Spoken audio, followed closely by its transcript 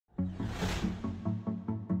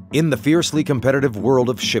In the fiercely competitive world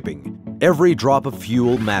of shipping, every drop of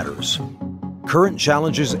fuel matters. Current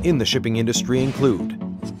challenges in the shipping industry include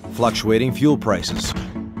fluctuating fuel prices,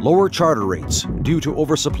 lower charter rates due to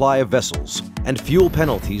oversupply of vessels, and fuel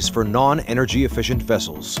penalties for non-energy efficient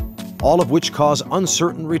vessels, all of which cause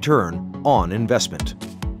uncertain return on investment.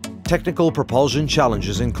 Technical propulsion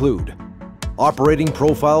challenges include operating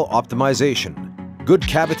profile optimization, good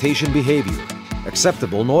cavitation behavior,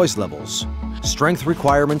 acceptable noise levels, strength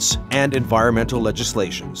requirements, and environmental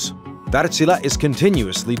legislations. Wärtsilä is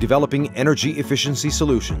continuously developing energy efficiency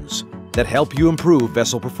solutions that help you improve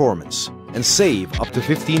vessel performance and save up to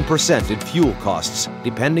 15% in fuel costs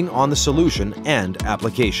depending on the solution and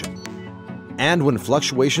application. And when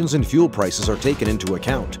fluctuations in fuel prices are taken into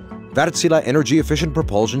account, Wärtsilä energy-efficient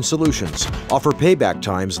propulsion solutions offer payback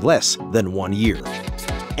times less than 1 year.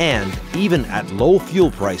 And even at low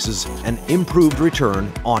fuel prices, an improved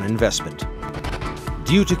return on investment.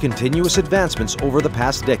 Due to continuous advancements over the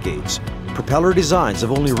past decades, propeller designs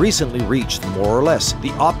have only recently reached more or less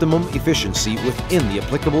the optimum efficiency within the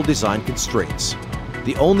applicable design constraints.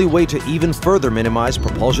 The only way to even further minimize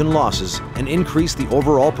propulsion losses and increase the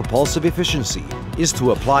overall propulsive efficiency is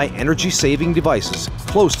to apply energy-saving devices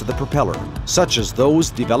close to the propeller, such as those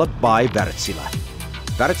developed by Wärtsilä.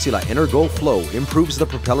 Wärtsilä Energo Flow improves the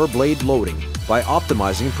propeller blade loading by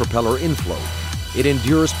optimizing propeller inflow. It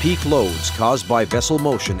endures peak loads caused by vessel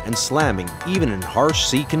motion and slamming even in harsh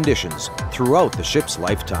sea conditions throughout the ship's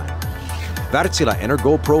lifetime. Wärtsilä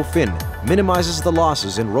Energo Pro Fin minimizes the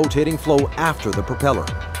losses in rotating flow after the propeller,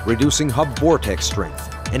 reducing hub vortex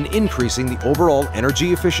strength and increasing the overall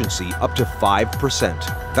energy efficiency up to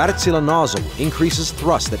 5%. Wärtsilä nozzle increases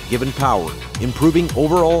thrust at given power, improving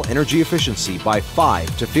overall energy efficiency by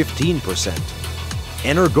 5 to 15%.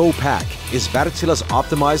 Energo Pack is Wärtsilä's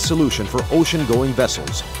optimized solution for ocean-going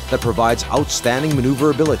vessels that provides outstanding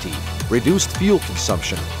maneuverability, reduced fuel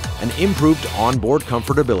consumption, and improved onboard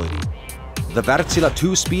comfortability. The Wärtsilä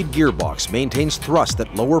 2-speed gearbox maintains thrust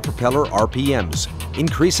at lower propeller RPMs,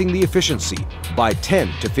 increasing the efficiency by 10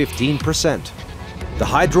 to 15%. The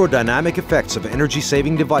hydrodynamic effects of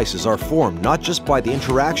energy-saving devices are formed not just by the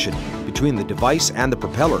interaction between the device and the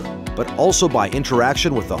propeller, but also by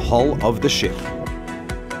interaction with the hull of the ship.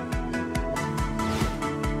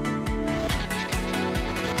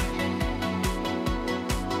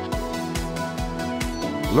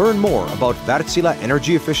 Learn more about Wärtsilä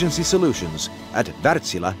energy efficiency solutions at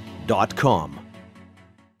wärtsilä.com.